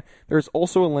plan. There's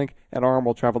also a link at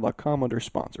RMWorldTravel.com under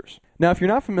sponsors. Now, if you're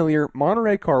not familiar,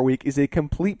 Monterey Car Week is a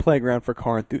complete playground for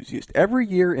car enthusiasts. Every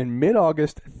year in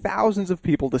mid-August, thousands of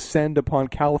people descend upon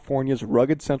California's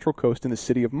rugged central coast in the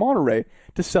city of Monterey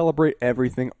to celebrate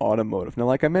everything automotive. Now,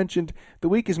 like I mentioned, the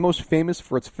week is most famous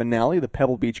for its finale, the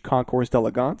Pebble Beach Concours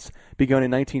d'Elegance, begun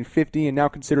in 1950 and now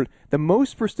considered the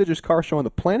most prestigious car show on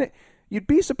the planet. You'd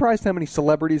be surprised how many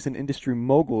celebrities and industry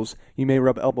moguls you may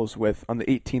rub elbows with on the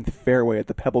 18th fairway at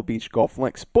the Pebble Beach Golf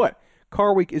Links. But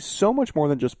Car Week is so much more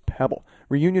than just Pebble.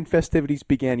 Reunion festivities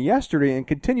began yesterday and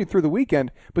continued through the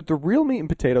weekend, but the real meat and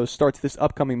potatoes starts this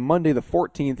upcoming Monday the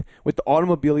 14th with the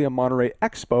Automobilia Monterey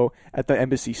Expo at the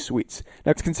Embassy Suites.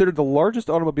 Now, it's considered the largest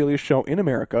automobilia show in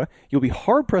America. You'll be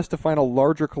hard-pressed to find a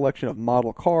larger collection of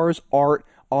model cars, art,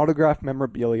 autographed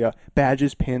memorabilia,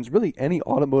 badges, pins, really any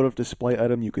automotive display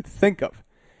item you could think of.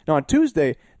 Now, on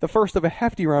Tuesday, the first of a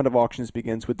hefty round of auctions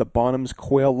begins with the Bonham's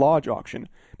Quail Lodge auction.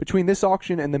 Between this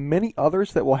auction and the many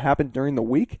others that will happen during the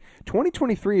week,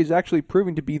 2023 is actually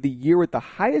proving to be the year with the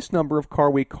highest number of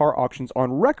Car Week car auctions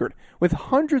on record, with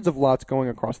hundreds of lots going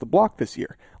across the block this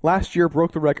year. Last year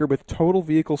broke the record with total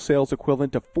vehicle sales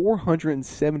equivalent to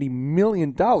 $470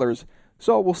 million,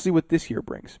 so we'll see what this year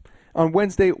brings. On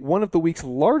Wednesday, one of the week's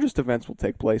largest events will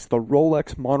take place, the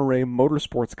Rolex Monterey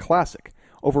Motorsports Classic.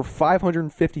 Over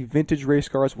 550 vintage race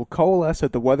cars will coalesce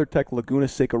at the WeatherTech Laguna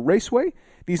Seca Raceway.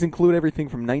 These include everything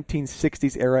from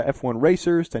 1960s era F1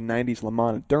 racers to 90s Le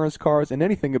Mans endurance cars and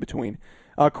anything in between.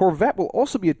 Corvette will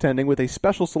also be attending with a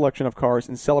special selection of cars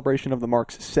in celebration of the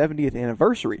marque's 70th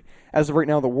anniversary. As of right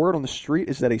now, the word on the street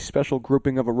is that a special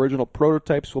grouping of original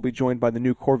prototypes will be joined by the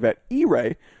new Corvette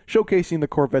E-Ray, showcasing the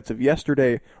Corvettes of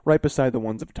yesterday right beside the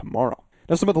ones of tomorrow.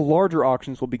 Now, some of the larger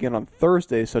auctions will begin on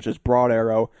Thursday, such as Broad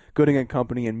Arrow, Gooding &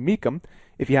 Company, and Mecum.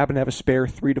 If you happen to have a spare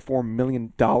 $3 to $4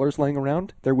 million laying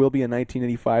around, there will be a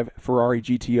 1985 Ferrari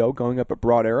GTO going up at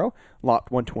Broad Arrow,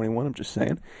 lot 121, I'm just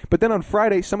saying. But then on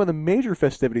Friday, some of the major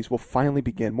festivities will finally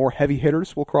begin. More heavy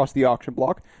hitters will cross the auction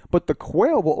block, but the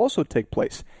Quail will also take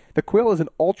place. The Quail is an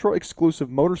ultra-exclusive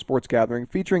motorsports gathering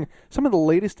featuring some of the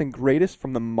latest and greatest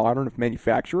from the modern of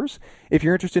manufacturers. If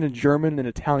you're interested in German and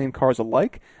Italian cars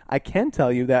alike, I can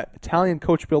tell you that Italian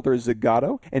coach builder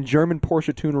Zagato and German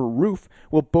Porsche tuner Roof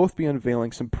will both be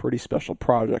unveiling some pretty special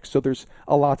projects, so there's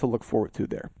a lot to look forward to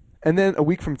there. And then a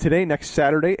week from today, next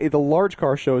Saturday, the large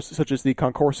car shows such as the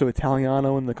Concorso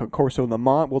Italiano and the Concorso Le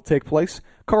Mans will take place.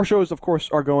 Car shows, of course,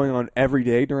 are going on every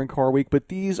day during Car Week, but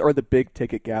these are the big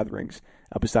ticket gatherings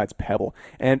besides Pebble.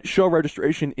 And show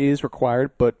registration is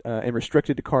required and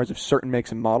restricted to cars of certain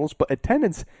makes and models, but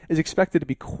attendance is expected to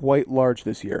be quite large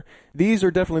this year. These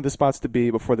are definitely the spots to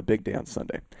be before the big day on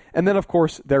Sunday. And then, of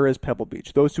course, there is Pebble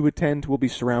Beach. Those who attend will be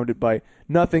surrounded by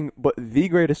nothing but the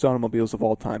greatest automobiles of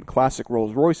all time. Classic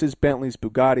Rolls-Royces, Bentleys,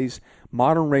 Bugattis,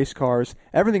 modern race cars,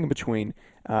 everything in between.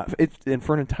 And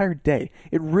for an entire day,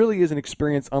 it really is an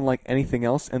experience unlike anything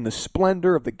else, and the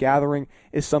splendor of the gathering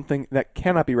is something that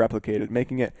cannot be replicated,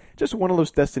 making it just one of those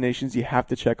destinations you have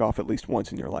to check off at least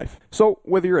once in your life. So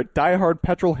whether you're a diehard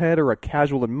petrol head or a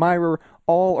casual admirer,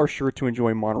 all are sure to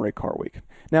enjoy Monterey Car Week.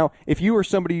 Now, if you or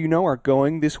somebody you know are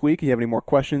going this week and you have any more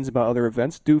questions about other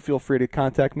events, do feel free to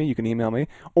contact me. You can email me.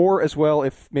 Or as well,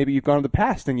 if maybe you've gone in the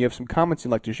past and you have some comments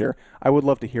you'd like to share, I would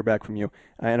love to hear back from you.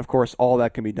 And of course, all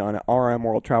that can be done at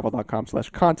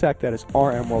rmworldtravel.com/contact. That is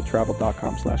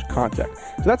rmworldtravel.com/contact.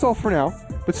 So that's all for now.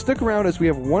 But stick around as we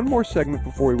have one more segment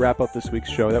before we wrap up this week's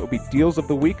show. That would be Deals of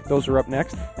the Week. Those are up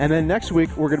next. And then next week,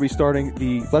 we're going to be starting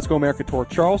the Let's Go America Tour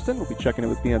Charleston. We'll be checking in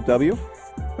with BMW.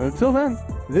 But until then,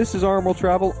 this is RM World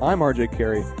Travel. I'm RJ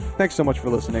Carey. Thanks so much for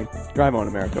listening. Drive on,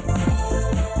 America.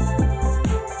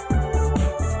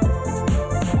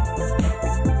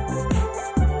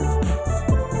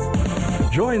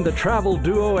 Join the travel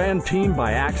duo and team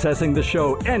by accessing the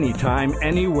show anytime,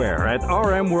 anywhere at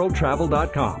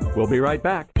rmworldtravel.com. We'll be right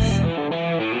back.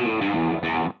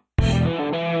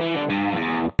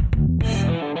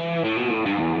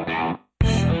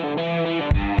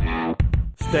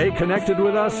 Stay connected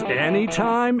with us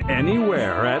anytime,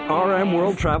 anywhere at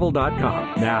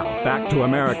RMWorldTravel.com. Now, back to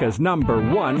America's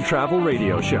 #1 travel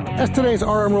radio show. As today's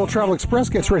RM World Travel Express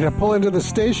gets ready to pull into the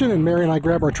station, and Mary and I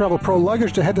grab our Travel Pro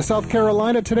luggage to head to South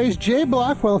Carolina, today's J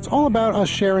Block, well, it's all about us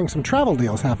sharing some travel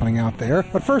deals happening out there.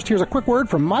 But first, here's a quick word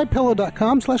from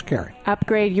MyPillow.com/Carey.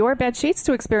 Upgrade your bed sheets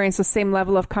to experience the same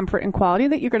level of comfort and quality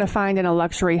that you're going to find in a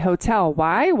luxury hotel.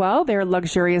 Why? Well, their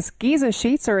luxurious Giza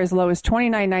sheets are as low as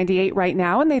 $29.98 right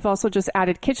now, and they've also just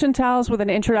added kitchen towels with an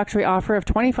introductory offer of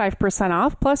 25%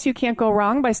 off. Plus, you can't go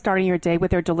wrong by starting your day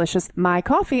with their delicious My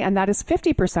Coffee, and that is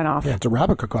 50% off. Yeah, it's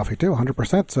Arabica coffee, too,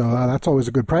 100%, so that's always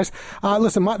a good price.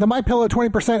 Listen, the MyPillow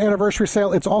 20% anniversary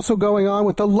sale, it's also going on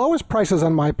with the lowest prices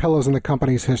on MyPillows in the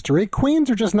company's history.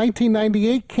 Queens are just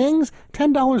 $19.98, Kings,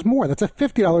 $10 more. That's a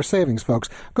 $50 savings, folks.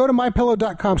 Go to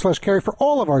MyPillow.com/Carey for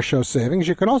all of our show savings.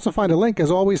 You can also find a link,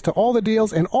 as always, to all the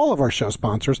deals and all of our show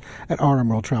sponsors at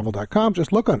RMWorldTravel.com.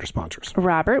 Just look under sponsors.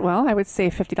 Robert, well, I would say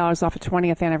 $50 off a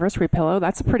 20th anniversary pillow.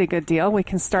 That's a pretty good deal. We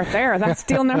can start there. That's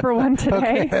deal number one today.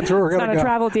 Okay, that's where we're going to go. It's not a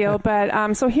travel deal,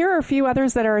 but so here are a few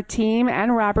others that our team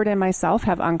and Robert and myself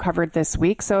have uncovered this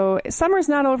week. So summer's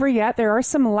not over yet. There are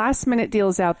some last-minute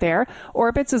deals out there.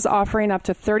 Orbitz is offering up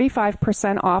to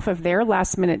 35% off of their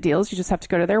last-minute deals. You just have to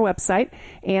go to their website,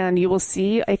 and you will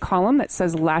see a column that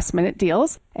says last-minute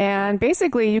deals. And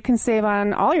basically, you can save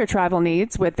on all your travel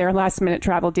needs with their last-minute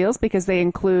travel deals because they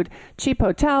include cheap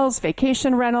hotels,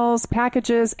 vacation rentals,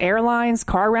 packages, airlines,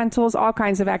 car rentals, all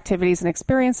kinds of activities and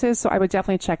experiences. So I would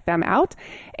definitely check them out.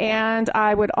 And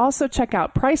I would also check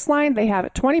out Priceline. They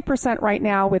have 20% right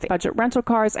now with budget rental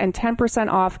cars and 10%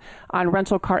 off on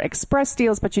rental car express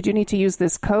deals. But you do need to use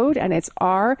this code, and it's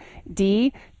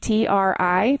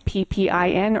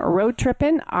RDTRIPPIN, road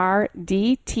trippin',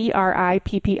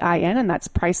 RDTRIPPIN, and that's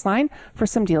Priceline for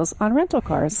some deals on rental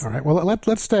cars. All right. Well,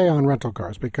 let's stay on rental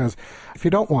cars, because if you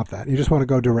don't want that, you just want to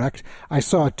go direct. I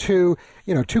saw two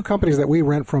companies that we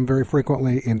rent from very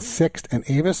frequently in Sixt and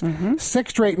Avis.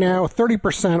 Sixt right now,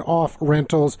 30% off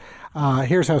rentals.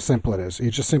 Here's how simple it is.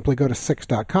 You just simply go to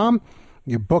Sixt.com.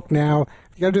 You book now.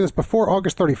 You got to do this before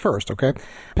August 31st, okay?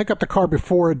 Pick up the car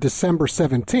before December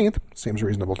 17th. Seems a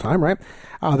reasonable time, right?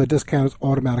 The discount is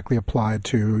automatically applied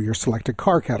to your selected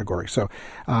car category. So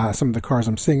some of the cars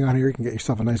I'm seeing on here, you can get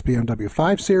yourself a nice BMW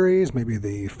 5 Series, maybe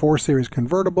the 4 Series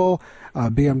convertible,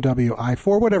 BMW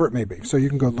i4, whatever it may be. So you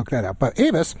can go look that up. But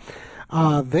Avis,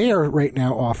 they are right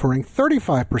now offering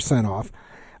 35% off.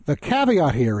 The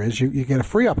caveat here is you get a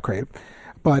free upgrade,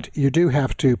 but you do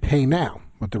have to pay now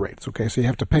with the rates, okay? So you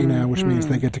have to pay now, which means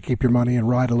they get to keep your money and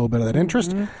ride a little bit of that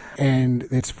interest. And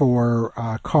it's for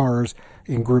cars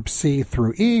in Group C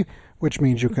through E, which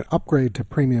means you can upgrade to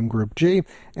Premium Group G,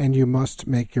 and you must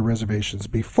make your reservations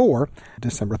before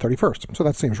December 31st. So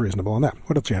that seems reasonable on that.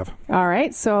 What else do you have? All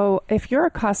right. So if you're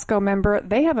a Costco member,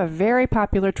 they have a very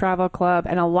popular travel club,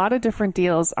 and a lot of different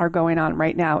deals are going on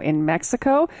right now in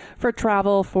Mexico for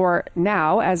travel for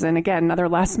now, as in, again, another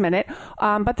last minute.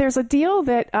 But there's a deal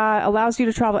that allows you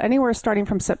to travel anywhere starting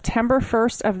from September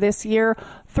 1st of this year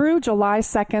through July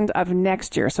 2nd of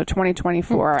next year, so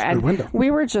 2024. And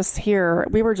we were just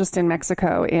in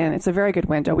Mexico, and it's a very good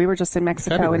window. We were just in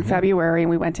Mexico in February, and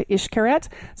we went to Xcaret.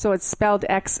 So it's spelled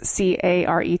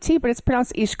Xcaret, but it's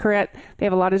pronounced Xcaret. They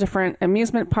have a lot of different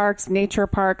amusement parks, nature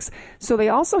parks. So they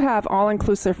also have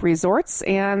all-inclusive resorts,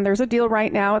 and there's a deal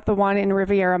right now at the one in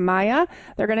Riviera Maya.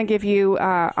 They're going to give you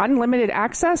unlimited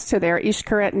access to their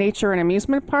Xcaret nature and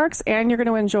amusement parks, and you're going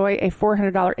to enjoy a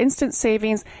 $400 instant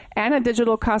savings and a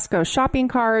digital Costco shopping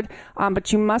card,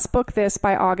 but you must book this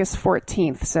by August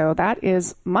 14th. So that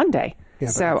is Monday. Yeah,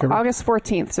 so August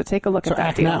 14th. So take a look at that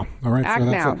act deal. now. All right. Act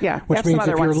so now. Yeah. Which means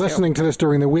if you're listening to this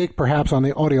during the week, perhaps on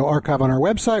the audio archive on our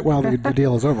website, well, the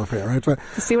deal is over for you, right? But,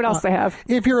 to see what else they have.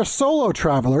 If you're a solo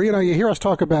traveler, you hear us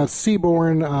talk about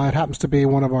Seabourn. It happens to be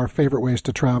one of our favorite ways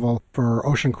to travel for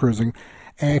ocean cruising.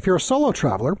 And if you're a solo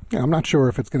traveler, I'm not sure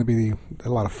if it's going to be a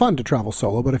lot of fun to travel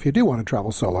solo, but if you do want to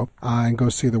travel solo and go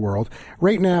see the world,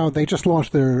 right now they just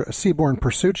launched their Seabourn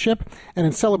Pursuit ship, and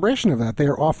in celebration of that, they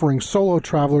are offering solo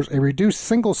travelers a reduced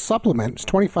single supplement. It's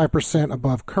 25%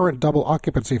 above current double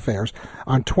occupancy fares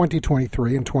on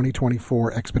 2023 and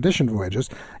 2024 expedition voyages.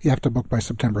 You have to book by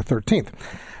September 13th.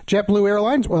 JetBlue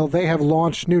Airlines, well, they have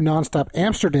launched new nonstop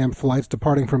Amsterdam flights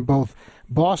departing from both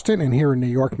Boston and here in New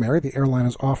York, Mary. The airline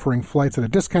is offering flights at a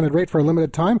discounted rate for a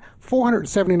limited time,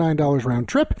 $479 round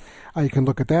trip. You can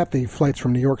look at that. The flights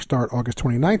from New York start August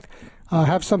 29th.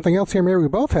 have something else here, Mary, we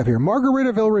both have here.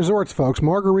 Margaritaville Resorts, folks,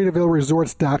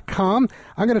 margaritavilleresorts.com.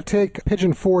 I'm going to take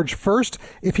Pigeon Forge first.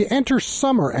 If you enter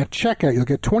summer at checkout, you'll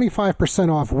get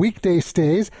 25% off weekday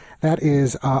stays. That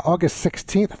is August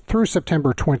 16th through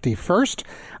September 21st.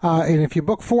 And if you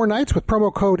book 4 nights with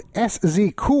promo code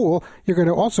SZCOOL, you're going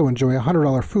to also enjoy a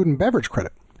 $100 food and beverage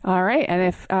credit. All right. And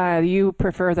if you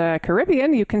prefer the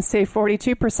Caribbean, you can save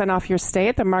 42% off your stay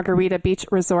at the Margarita Beach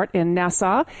Resort in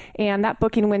Nassau. And that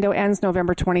booking window ends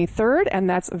November 23rd, and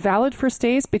that's valid for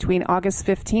stays between August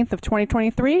 15th of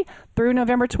 2023 through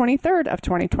November 23rd of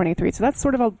 2023. So that's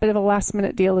sort of a bit of a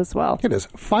last-minute deal as well. It is.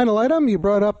 Final item you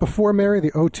brought up before, Mary,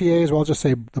 the OTAs. Well, I'll just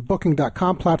say the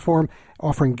Booking.com platform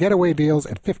offering getaway deals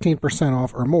at 15%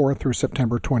 off or more through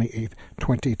September 28th,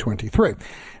 2023.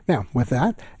 Now, with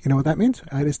that, you know what that means?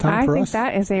 It is time for us. I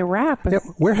think that is a wrap. Yeah,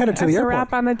 we're headed to the airport. That's a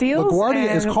wrap on the deals.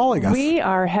 LaGuardia is calling us. We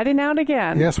are heading out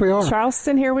again. Yes, we are.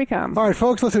 Charleston, here we come. All right,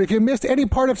 folks, listen, if you missed any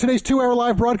part of today's 2-hour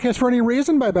live broadcast for any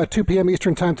reason, by about 2 p.m.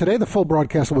 Eastern Time today, the full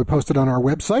broadcast will be posted on our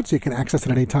website, so you can access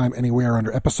it anytime, anywhere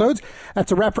under episodes.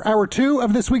 That's a wrap for Hour 2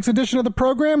 of this week's edition of the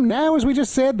program. Now, as we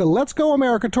just said, the Let's Go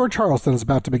America Tour Charleston is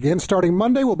about to begin. Starting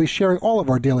Monday, we'll be sharing all of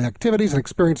our daily activities and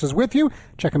experiences with you.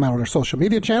 Check them out on our social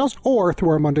media channels or through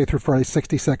our Monday through Friday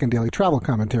 60-second daily travel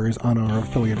commentaries on our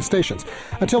affiliated stations.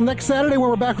 Until next Saturday, when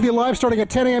we're back with you live starting at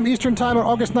 10 a.m. Eastern Time on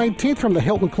August 19th from the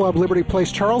Hilton Club, Liberty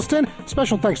Place, Charleston.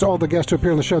 Special thanks to all the guests who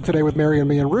appear on the show today with Mary and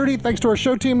me and Rudy. Thanks to our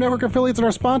show team, network affiliates, and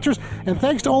our sponsors. And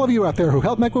thanks to all of you out there who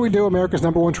help make what we do America's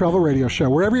 #1 travel radio show.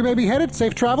 Wherever you may be headed,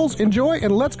 safe travels, enjoy,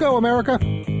 and let's go, America.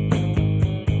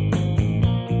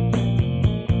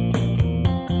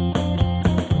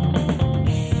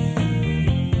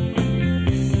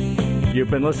 You've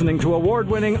been listening to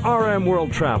award-winning RM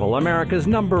World Travel, America's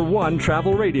 #1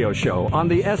 travel radio show on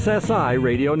the SSI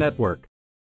Radio Network.